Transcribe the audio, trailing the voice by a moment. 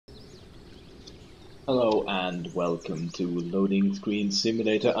Hello and welcome to Loading Screen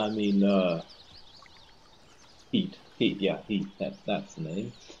Simulator. Heat, that's the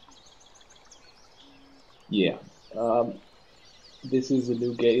name. Yeah, um, this is a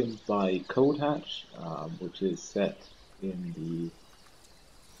new game by Codehatch, which is set in the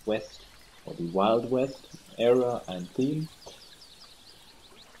West or the Wild West era and theme.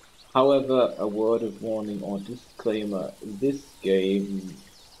 However, a word of warning or disclaimer: this game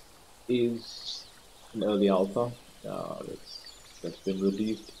is an early alpha that's been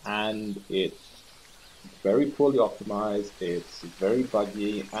released, and it's very poorly optimized, it's very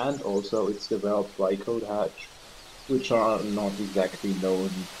buggy, and also it's developed by codehatch, which are not exactly known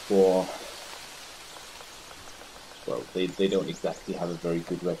for, well, they don't exactly have a very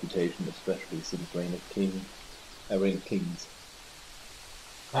good reputation, especially since Reign of Kings.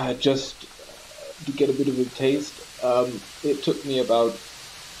 Just to get a bit of a taste, it took me about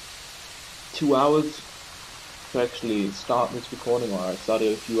 2 hours to actually start this recording, or I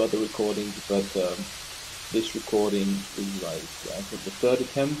started a few other recordings, but this recording is like, I think, the third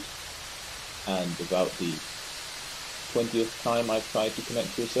attempt, and about the 20th time I've tried to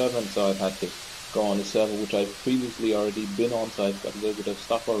connect to a server, and so I've had to go on a server which I've previously already been on, so I've got a little bit of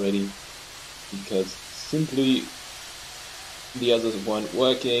stuff already, because simply the others weren't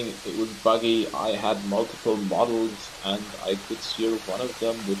working, it was buggy, I had multiple models, and I could steer one of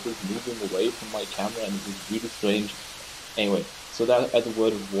them which was moving away from my camera, and it was really strange. Anyway, so that as a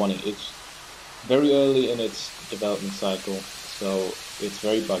word of warning, it's very early in its development cycle, so it's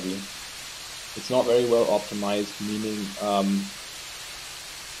very buggy. It's not very well optimized, meaning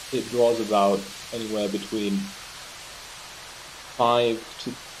it draws about anywhere between 5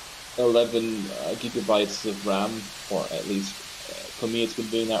 to 11 gigabytes of RAM, or at least for me it's been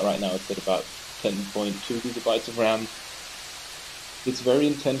doing that right now. It's at about 10.2 gigabytes of RAM. It's very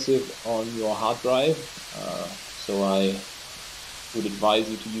intensive on your hard drive, so I would advise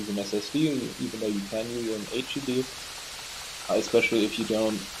you to use an SSD, even though you can use an HDD. Especially if you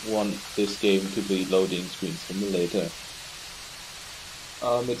don't want this game to be Loading Screen Simulator.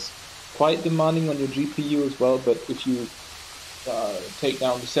 It's quite demanding on your GPU as well, but if you take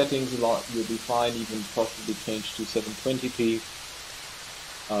down the settings a lot, you'll be fine, even possibly change to 720p.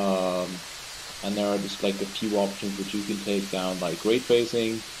 And there are just like a few options which you can take down, like ray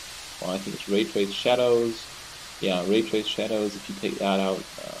tracing, or I think it's ray trace shadows. Yeah, ray trace shadows, if you take that out,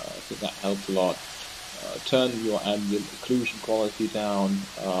 I think that helps a lot. Turn your ambient occlusion quality down,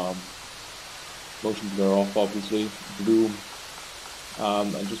 motion blur off, obviously, bloom,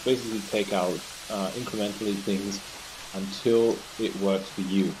 and just basically take out incrementally things until it works for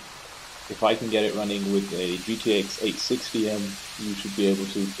you. If I can get it running with a GTX 860M, you should be able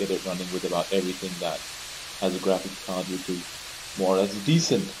to get it running with about everything that has a graphics card which is more or less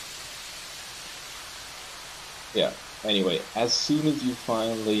decent. Yeah, anyway, as soon as you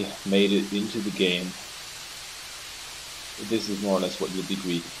finally made it into the game, this is more or less what you'll be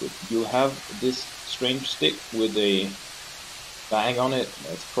greeted with. You'll have this strange stick with a bang on it.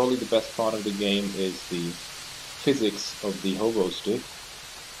 That's probably the best part of the game, is the physics of the hobo stick.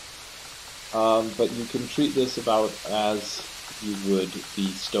 But you can treat this about as you would the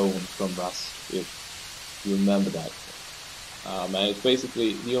stone from Rust, if you remember that. And it's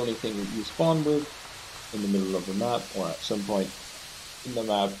basically the only thing that you spawn with in the middle of the map, or at some point in the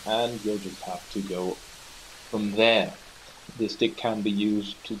map, and you'll just have to go from there. The stick can be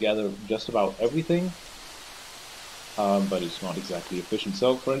used to gather just about everything, but it's not exactly efficient.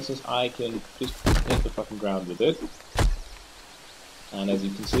 So, for instance, I can just hit the fucking ground with it, and as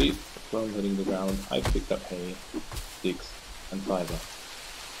you can see, from hitting the ground, I picked up hay, sticks, and fiber.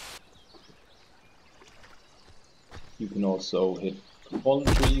 You can also hit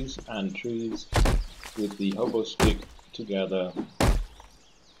fallen trees and trees with the hobo stick together,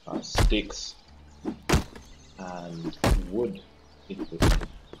 sticks, and wood. It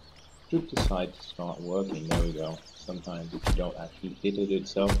should decide to start working. There we go. Sometimes if you don't actually hit it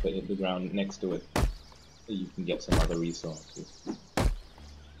itself, but hit the ground next to it, you can get some other resources.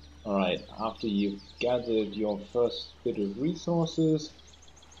 Alright, after you've gathered your first bit of resources,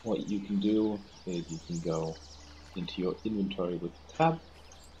 what you can do is you can go into your inventory with tab,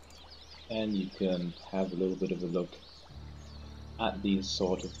 and you can have a little bit of a look at these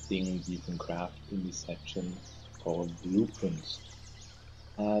sort of things you can craft in this section called blueprints.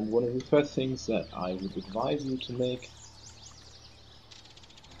 And one of the first things that I would advise you to make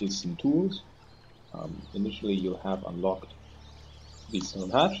is some tools. Initially you'll have unlocked the stone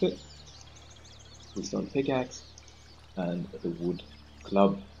hatchet, the stone pickaxe, and the wood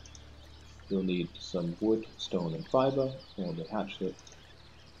club. You'll need some wood, stone, and fiber for the hatchet,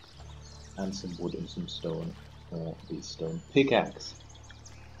 and some wood and some stone for the stone pickaxe.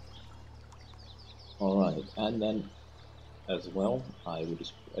 Alright, and then as well, I would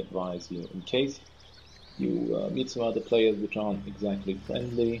advise you, in case you meet some other players which aren't exactly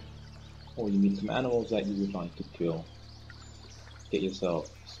friendly, or you meet some animals that you would like to kill, get yourself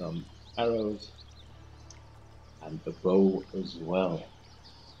some arrows and a bow as well.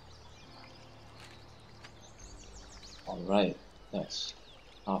 Alright, that's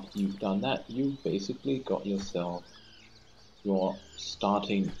after you've done that, you've basically got yourself your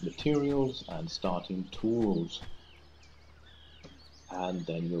starting materials and starting tools, and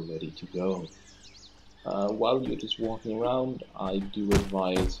then you're ready to go. While you're just walking around, I do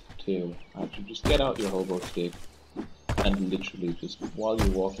advise to actually just get out your hobo stick and literally just while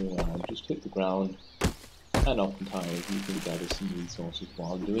you're walking around, just hit the ground, and oftentimes you can gather some resources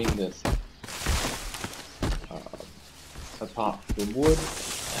while doing this. Apart from wood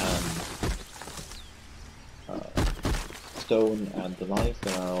and stone and the like,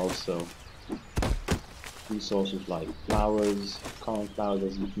 there are also resources like flowers, cornflowers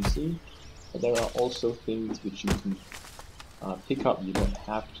as you can see, but there are also things which you can pick up. You don't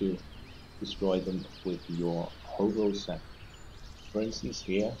have to destroy them with your hobo set. For instance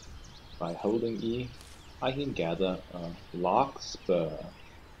here, by holding E, I can gather a larkspur,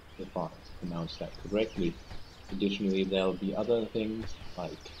 if I pronounce that correctly. Additionally, there'll be other things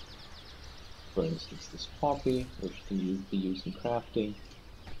like, for instance, this poppy, which can be used in crafting.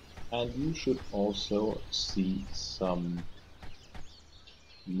 And you should also see some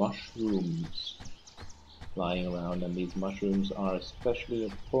mushrooms lying around, and these mushrooms are especially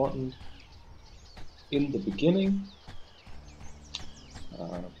important in the beginning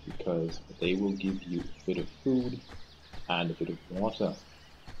because they will give you a bit of food and a bit of water,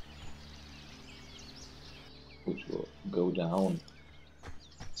 which will go down,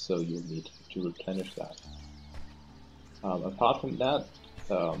 so you'll need to replenish that. Apart from that,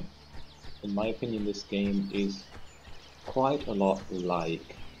 in my opinion, this game is quite a lot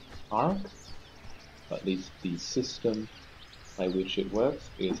like Ark, at least the system by which it works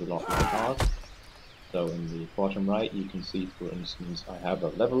is a lot like Ark. So in the bottom right you can see, for instance, I have a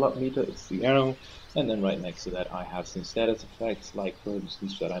level up meter, it's the arrow, and then right next to that I have some status effects, like for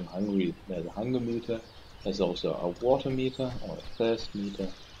instance that I'm hungry, there's a hunger meter, there's also a water meter or a thirst meter,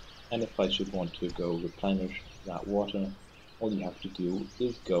 and if I should want to go replenish that water, all you have to do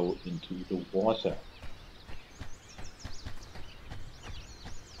is go into the water.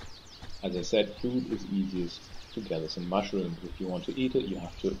 As I said, food is easiest to gather some mushrooms. If you want to eat it, you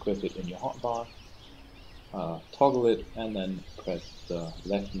have to equip it in your hotbar, toggle it, and then press the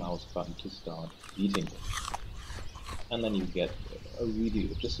left mouse button to start eating it. And then you get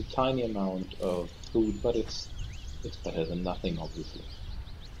just a tiny amount of food, but it's better than nothing, obviously.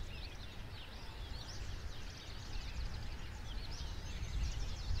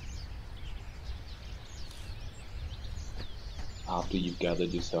 After you've gathered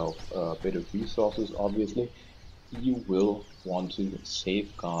yourself a bit of resources, obviously, you will want to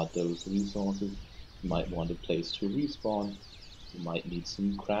safeguard those resources. You might want a place to respawn. You might need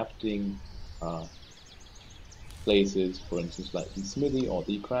some crafting places, for instance, like the smithy or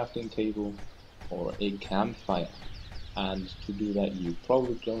the crafting table or a campfire. And to do that, you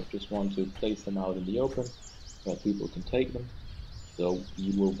probably don't just want to place them out in the open where people can take them. So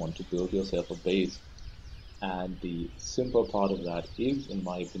you will want to build yourself a base. And the simple part of that is, in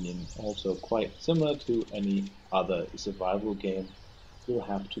my opinion, also quite similar to any other survival game. You'll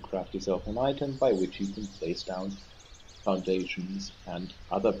have to craft yourself an item by which you can place down foundations and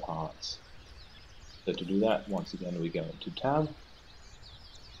other parts. So to do that, once again we go into tab,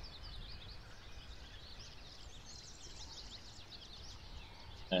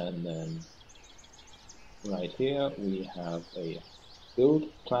 and then right here we have a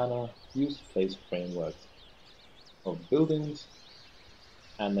build planner, use place framework of buildings,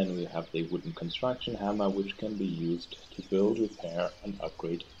 and then we have the wooden construction hammer, which can be used to build, repair and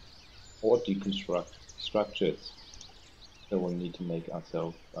upgrade or deconstruct structures. So we'll need to make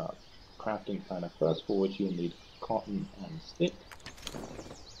ourselves a crafting planner first, for which you'll need cotton and stick.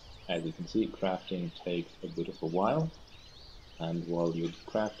 As you can see, crafting takes a bit of a while, and while you're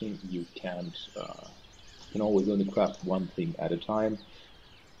crafting you can always only craft one thing at a time.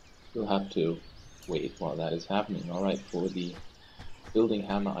 You'll have to wait while that is happening. Alright, for the building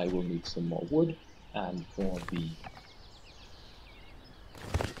hammer I will need some more wood, and for the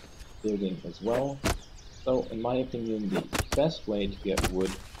building as well. So in my opinion, the best way to get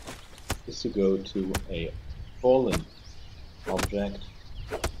wood is to go to a fallen object,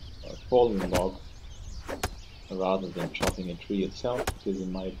 a fallen log, rather than chopping a tree itself, because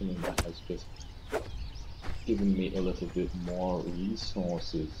in my opinion that has just given me a little bit more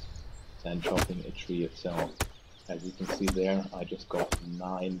resources than chopping a tree itself. As you can see there, I just got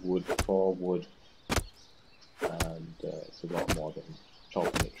 9 wood, 4 wood, and it's a lot more than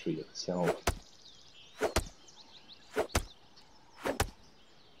chopping a tree itself.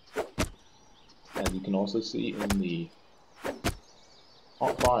 And you can also see in the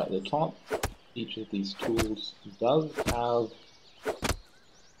hotbar at the top, each of these tools does have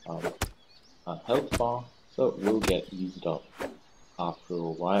a health bar, so it will get used up after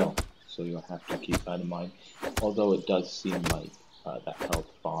a while, so you'll have to keep that in mind. Although it does seem like that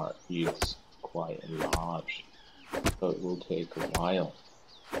health bar is quite large, so it will take a while.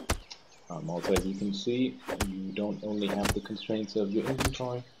 Also, as you can see, you don't only have the constraints of your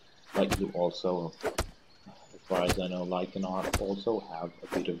inventory, but you also, as far as I know, like an art, also have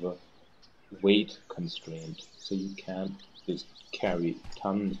a bit of a weight constraint, so you can't just carry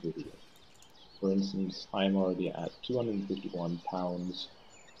tons with you. For instance, I'm already at 251 pounds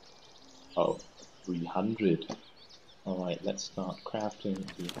of 300. Alright, let's start crafting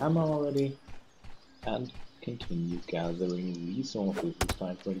the hammer already and continue gathering resources, this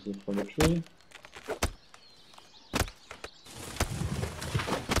time for instance from a tree.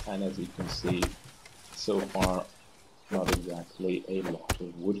 And as you can see, so far not exactly a lot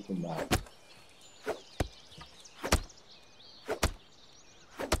of wood from that.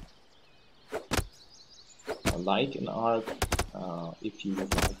 Like an Ark, if you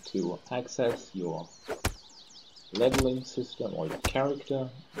would like to access your leveling system or your character,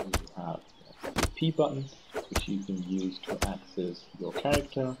 you have the EP button, which you can use to access your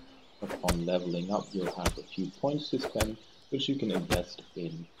character. Upon leveling up, you'll have a few points to spend, which you can invest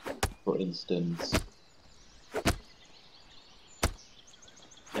in, for instance,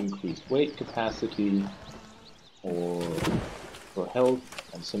 increased weight capacity, or for health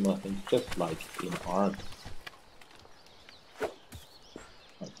and similar things, just like in Ark.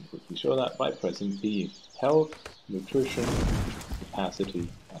 I can quickly show that by pressing B. Health, nutrition, capacity,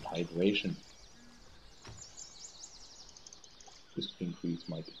 and hydration. Just increase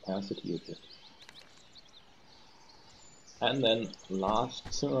my capacity a bit. And then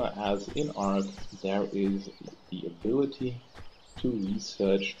last, similar as in Ark, there is the ability to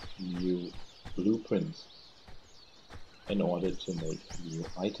research new blueprints in order to make new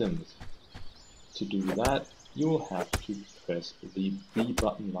items. To do that, you will have to press the B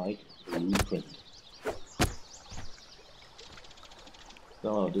button like blueprint. So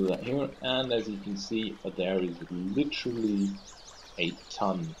I'll do that here, and as you can see, there is literally a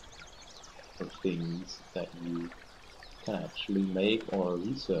ton of things that you can actually make or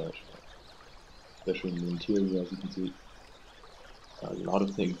research, especially in the interior. As you can see, a lot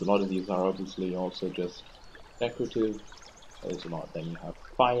of things. A lot of these are obviously also just decorative. There's a lot. Then you have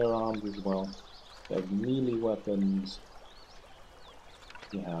firearms as well. You have melee weapons.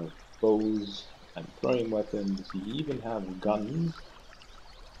 You have bows and throwing weapons. You even have guns,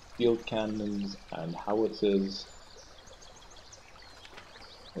 field cannons, and howitzers.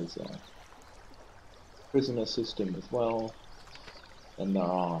 There's a prisoner system as well. And there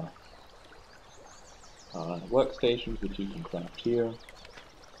are workstations which you can craft here.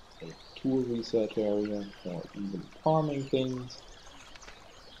 A tool research area for even farming things.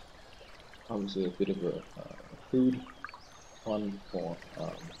 Obviously a bit of a food one for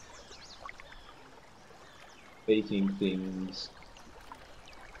baking things,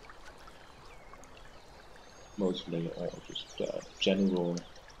 mostly, or just general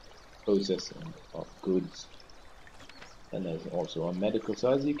processing of goods. And there's also a medical.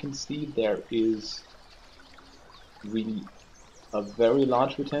 So as you can see, there is really a very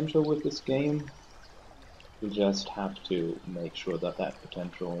large potential with this game. You just have to make sure that that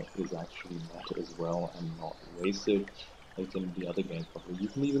potential is actually met as well and not wasted like in the other games. Probably you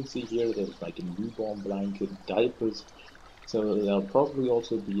can even see here there's like a newborn blanket, diapers. So there'll probably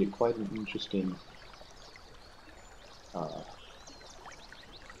also be quite an interesting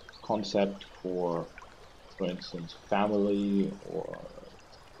concept for instance, family or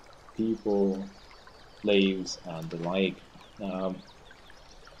people, slaves, and the like.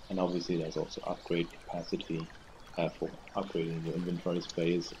 And obviously there's also upgrade capacity for upgrading your inventory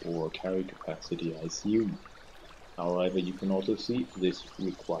space or carry capacity, I assume. However, you can also see this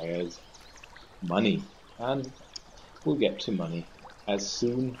requires money, and we'll get to money as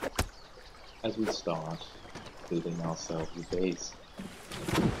soon as we start building ourselves a base.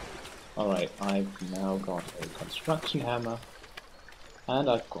 Alright, I've now got a construction hammer, and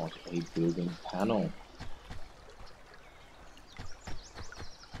I've got a building panel.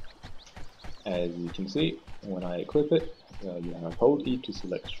 As you can see, When I equip it, you have hold E to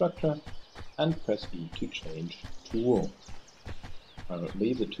select structure and press E to change tool.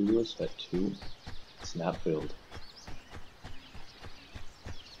 Currently the tool is set to snap build.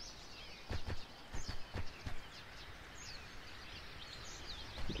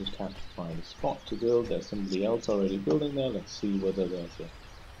 You just have to find a spot to build. There's somebody else already building there. Let's see whether there's a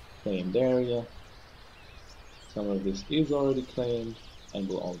claimed area. Some of this is already claimed, and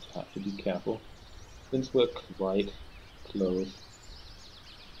we'll also have to be careful since we're quite close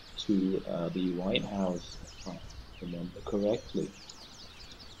to the White House, if I remember correctly.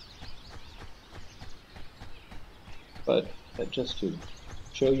 But just to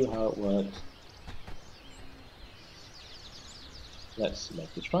show you how it works, let's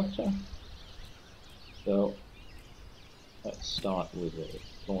select the structure. So let's start with a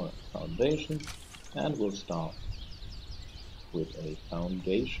floor foundation, and we'll start with a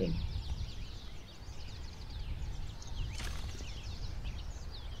foundation.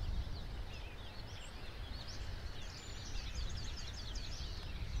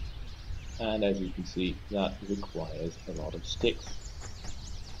 And as you can see, that requires a lot of sticks.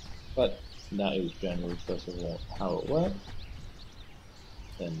 But that is generally, first of all, how it works.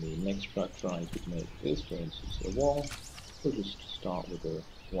 Then the next structure I could make is, for instance, a wall. We'll just start with a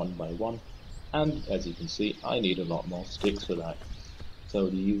 1x1. And as you can see, I need a lot more sticks for that. So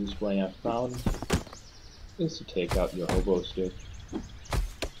the easiest way I've found is to take out your hobo stick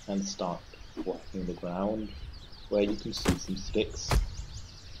and start working the ground where you can see some sticks.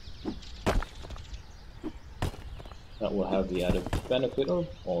 That will have the added benefit of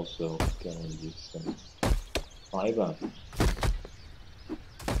also getting you some fiber.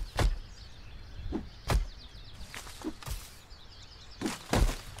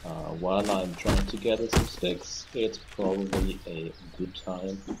 While I'm trying to gather some sticks, it's probably a good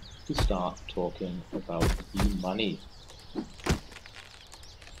time to start talking about the money.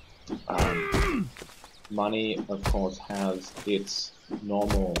 Money, of course, has its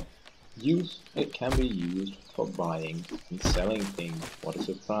normal use. It can be used for buying and selling things, what a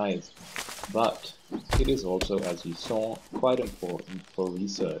surprise. But it is also, as you saw, quite important for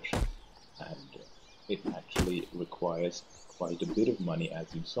research, and it actually requires quite a bit of money, as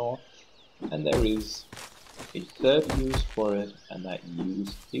you saw. And there is a third use for it, and that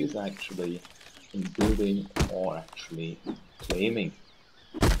use is actually in building or actually claiming.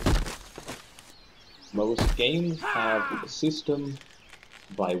 Most games have a system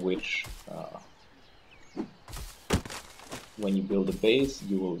by which when you build a base,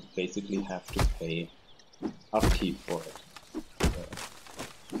 you will basically have to pay upkeep for it.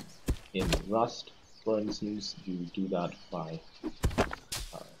 In Rust, for instance, you do that by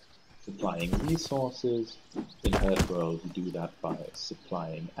supplying resources. In Herd World, you do that by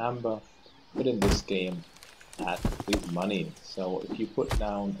supplying amber. But in this game, that is money. So if you put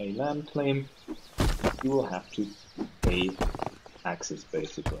down a land claim, you will have to pay taxes,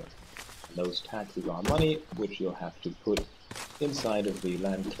 basically. And those taxes are money, which you'll have to put inside of the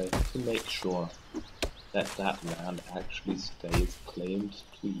land claim to make sure that that land actually stays claimed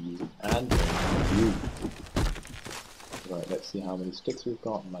to you and only you. Right, let's see how many sticks we've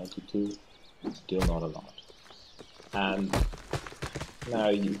got. 92. Still not a lot. And now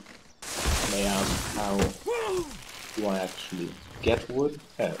you may ask, how do I actually get wood?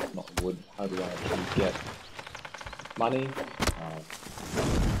 Not wood, how do I actually get money?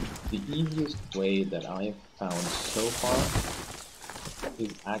 The easiest way that I've found so far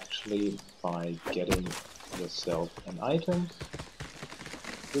is actually by getting yourself an item,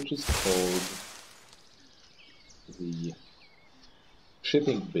 which is called the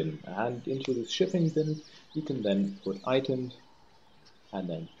shipping bin. And into the shipping bin you can then put items and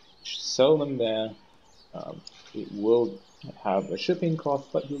then sell them there. It will have a shipping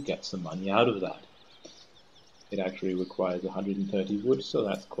cost, but you'll get some money out of that. It actually requires 130 wood, so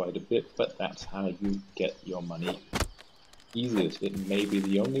that's quite a bit, but that's how you get your money easiest. It may be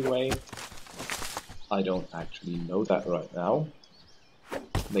the only way. I don't actually know that right now.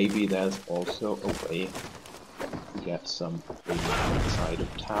 Maybe there's also a way to get some outside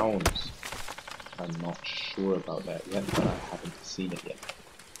of towns. I'm not sure about that yet, but I haven't seen it yet.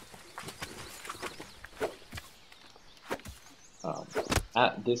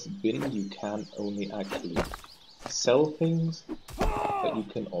 At this bin you can only actually sell things, but you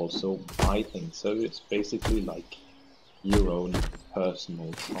can also buy things. So it's basically like your own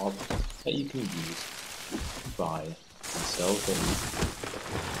personal shop that you can use to buy and sell things.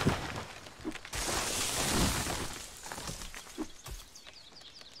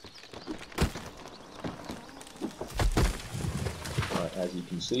 As you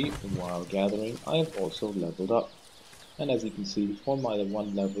can see, while gathering, I have also leveled up. And as you can see, for my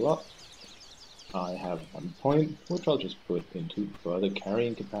one level up, I have 1 point, which I'll just put into further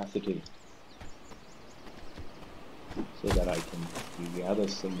carrying capacity, so that I can gather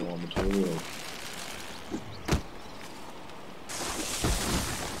some more material.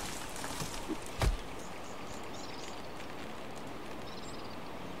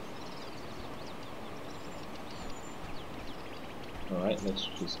 Alright, let's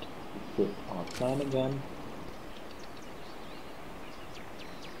just equip our plan again.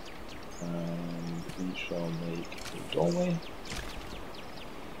 And we shall make a doorway.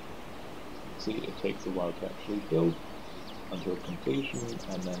 See, it takes a while to actually build until completion,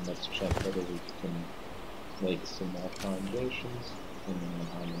 and then let's check whether we can make some more foundations, depending on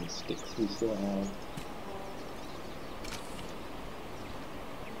how many sticks we still have.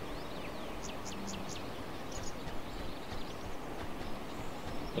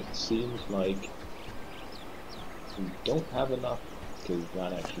 It seems like we don't have enough, because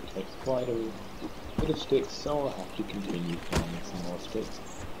that actually takes quite a bit of sticks, so I'll have to continue farming some more sticks.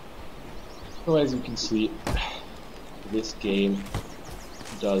 So as you can see, this game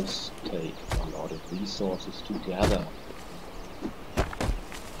does take a lot of resources to gather.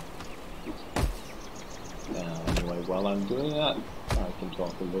 Anyway, while I'm doing that, I can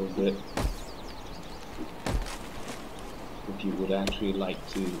talk a little bit. If you would actually like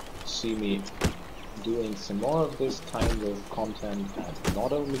to see me doing some more of this kind of content, and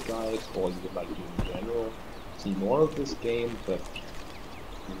not only guides, or you would like to in general see more of this game, but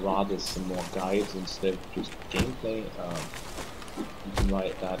rather some more guides instead of just gameplay, you can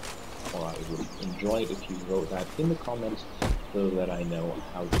write that, or I would enjoy it if you wrote that in the comments, so that I know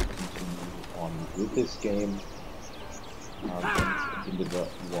how to continue on with this game, and deliver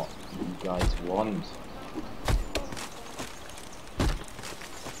what you guys want.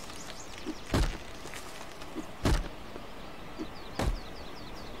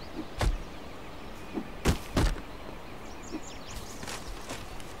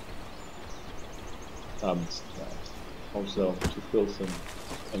 Also, to fill some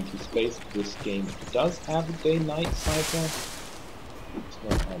empty space, this game does have a day-night cycle. So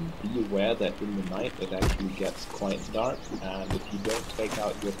be aware that in the night it actually gets quite dark, and if you don't take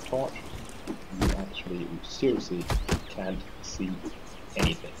out your torch, you actually seriously can't see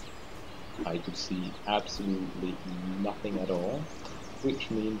anything. I could see absolutely nothing at all, which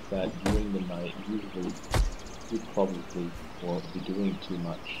means that during the night, usually, you probably won't be doing too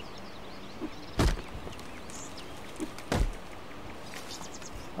much.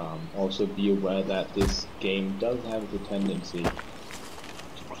 Also be aware that this game does have the tendency to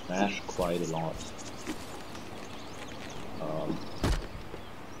crash quite a lot.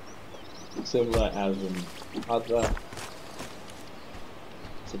 Similar as in other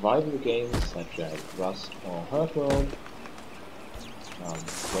survival games such as Rust or Hurtworld,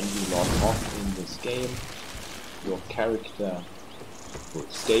 when you log off in this game, your character will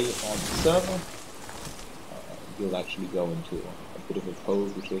stay on the server. You'll actually go into a bit of a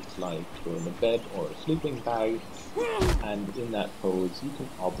pose which looks like you're in a bed or a sleeping bag, and in that pose you can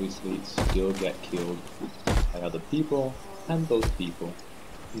obviously still get killed by other people, and those people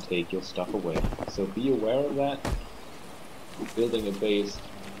can take your stuff away. So be aware of that. Building a base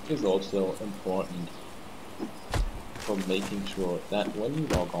is also important for making sure that when you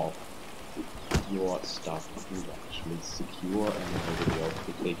log off, your stuff is actually secure and nobody else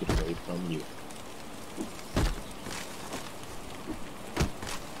can take it away from you.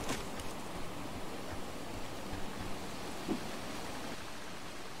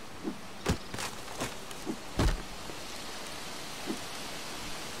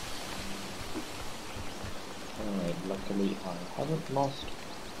 Luckily I haven't lost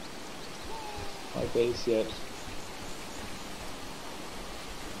my base yet.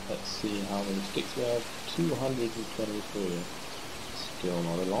 Let's see how many sticks we have. 223. Still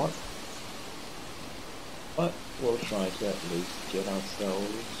not a lot. But we'll try to at least get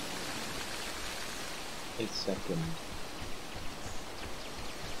ourselves a second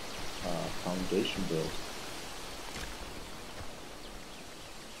foundation built.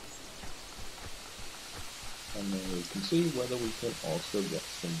 And then we can see whether we can also get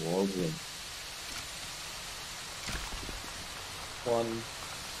some walls in. 1,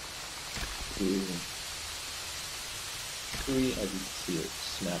 2, 3, as you can see it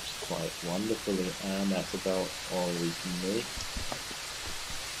snaps quite wonderfully, and that's about all we can make.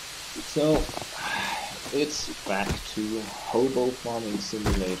 So, it's back to Hobo Farming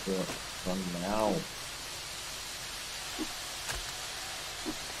Simulator from now.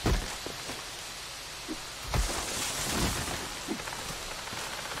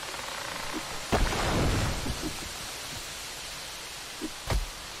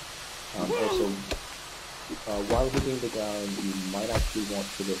 Also, while hitting the ground, you might actually want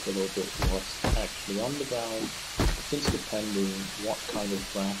to look a little bit what's actually on the ground, since depending what kind of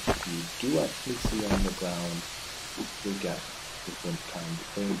graph you do actually see on the ground, you'll get different kinds of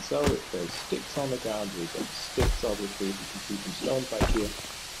things. So if there's sticks on the ground, you'll get sticks. Obviously, if you can see some stones back here,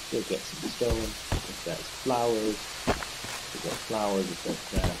 you'll get some stone. If there's flowers, you'll get flowers. If there's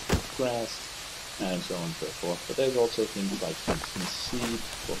grass, there's grass, and so on and so forth. But there's also things like some seed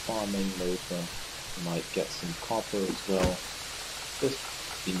for farming later. You might get some copper as well. Just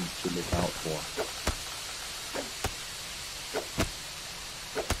things to look out for.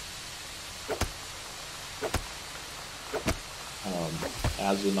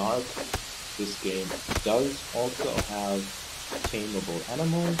 As an arc, this game does also have tameable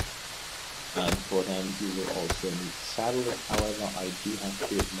animals, and for them you will also need saddles. However, I do have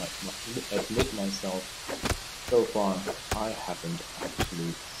to admit myself, so far I haven't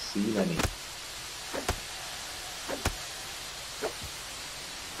actually seen any.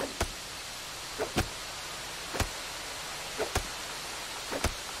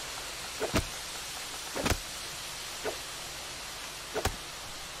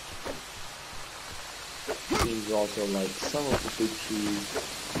 Seems also like some of the big trees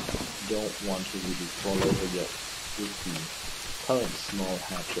don't want to really fall over yet with the current small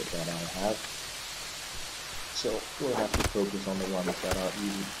hatchet that I have. So we'll have to focus on the ones that are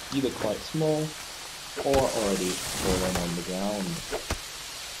either quite small or already fallen on the ground.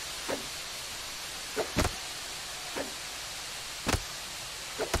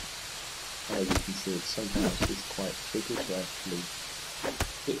 As you can see, sometimes it's quite tricky to actually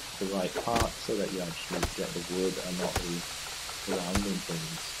hit the right part so that you actually get the wood and not the surrounding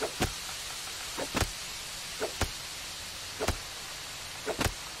things.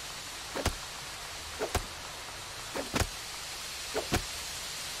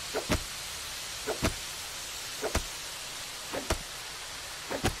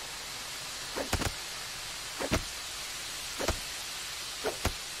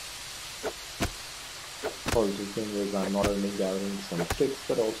 Positive thing is I'm not only gathering some sticks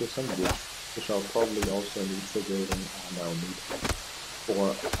but also some wood, which I'll probably also need for building, and I'll need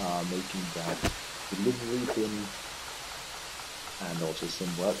for making that delivery bin, and also some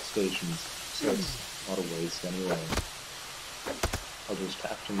workstations, so it's not a waste anyway. I'll just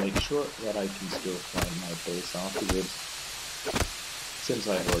have to make sure that I can still find my base afterwards, since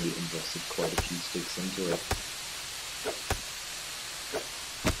I've already invested quite a few sticks into it.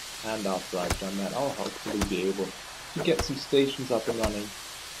 And after I've done that, I'll hopefully be able to get some stations up and running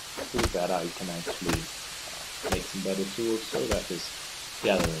so that I can actually make some better tools so that this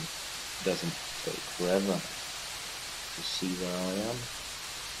gathering doesn't take forever. To see where I am.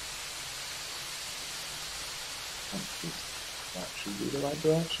 That should be the right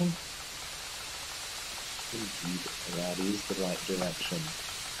direction. Indeed, that is the right direction.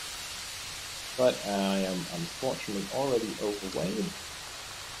 But I am unfortunately already overweight.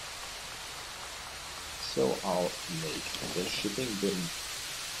 So I'll make the shipping bin.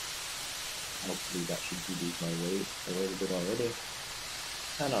 Hopefully that should reduce my weight a little bit already.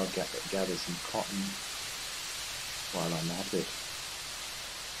 And I'll gather some cotton while I'm at it.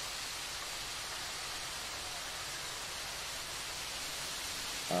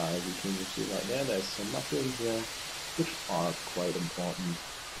 As you can see right there, there's some mushrooms there, which are quite important.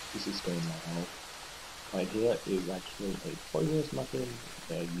 This is going my health. Right here is actually a poisonous mushroom.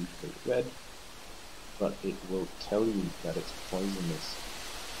 They're usually red, but it will tell you that it's poisonous.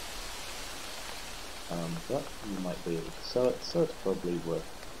 But you might be able to sell it, so it's probably worth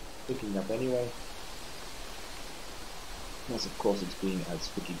picking up anyway. Yes, of course it's being as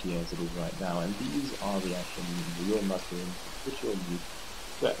fidgety as it is right now, and these are the actual real mushrooms which you'll need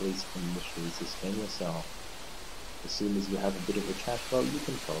to at least initially sustain yourself. As soon as you have a bit of a cash flow, you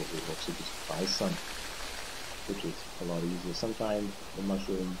can probably also just buy some, which is a lot easier. Sometimes the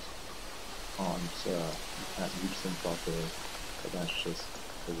mushrooms aren't, you can't reach them properly, but that's just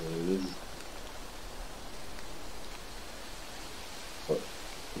the way it is. So,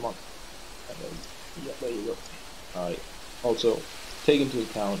 come on. Yeah, there you go. Alright. Also, take into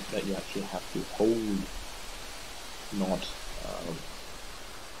account that you actually have to hold, not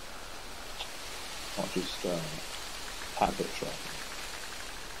just tap it.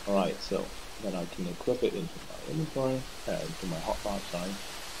 Alright, so then I can equip it into my inventory, into my hotbar, sorry.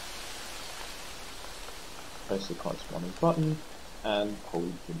 Press the corresponding button and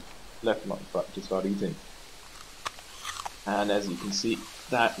hold the left mouse button to start eating. And as you can see,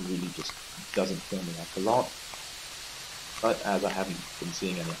 that really just doesn't fill me up a lot. But as I haven't been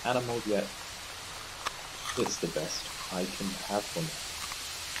seeing any animals yet, it's the best I can have for me.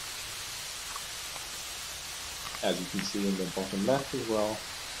 as you can see in the bottom left as well,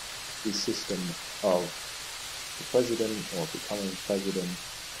 the system of the president or becoming president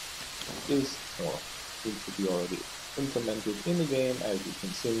is, or seems to be already implemented in the game, as you can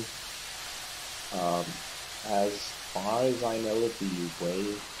see. As far as I know, the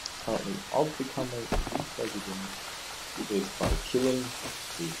way currently of becoming the president is by killing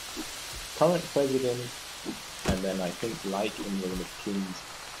the current president, and then I think, like in Reign of Kings,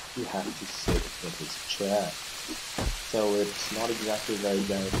 you have to sit in his chair. So it's not exactly very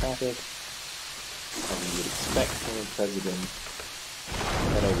democratic, as you would expect from a president.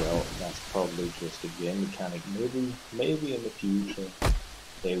 But oh well, that's probably just a game mechanic. Maybe in the future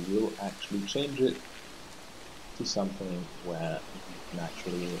they will actually change it to something where you can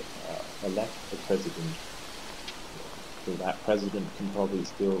actually elect a president. So that president can probably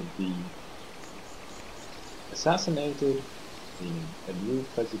still be assassinated, meaning a new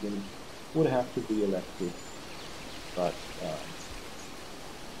president would have to be elected, but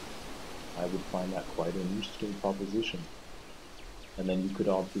I would find that quite an interesting proposition. And then you could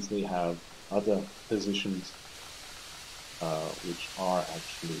obviously have other positions which are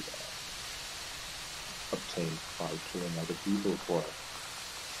actually obtained by killing other people for it.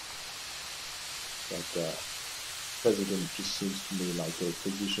 But president just seems to me like a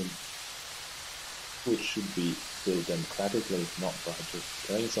position which should be filled democratically, not by just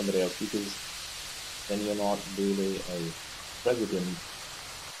killing somebody else, because then you're not really a president,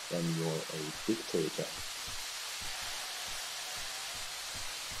 then you're a dictator.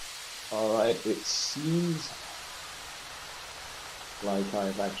 Alright, it seems like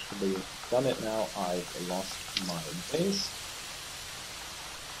I've actually done it now. I lost my base,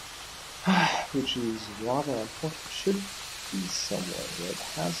 which is rather, I thought it should be somewhere here. It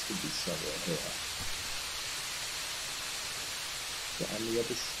has to be somewhere here. So on the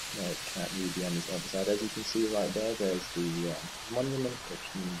other side, no, it can't really be on this other side. As you can see right there, there's the monument, which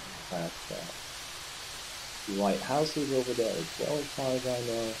means that the White House is over there as well, as far as I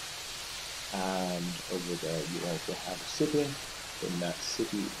know. And over there you also have a city. In that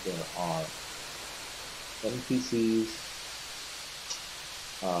city there are NPCs,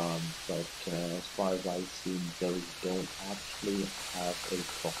 but as far as I've seen, those don't actually have a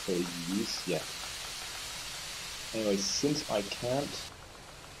proper use yet. Anyway, since I can't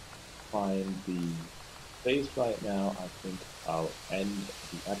find the base right now, I think I'll end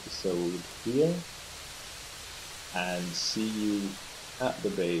the episode here and see you at the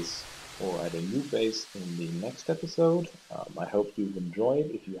base, or at a new base, in the next episode. I hope you've enjoyed.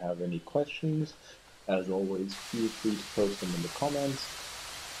 If you have any questions, as always, feel free to post them in the comments.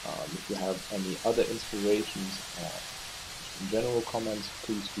 If you have any other inspirations in general comments,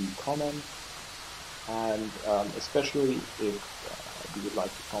 please do comment. And especially if you would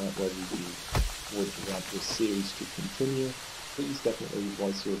like to comment whether you would want this series to continue, please definitely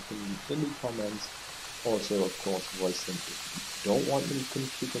voice your opinion in the comments. Also, of course, voice them if you don't want me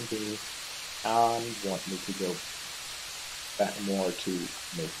to continue and want me to go back more to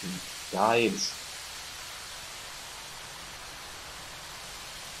making guides.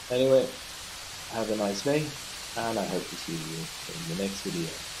 Anyway, have a nice day, and I hope to see you in the next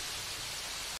video.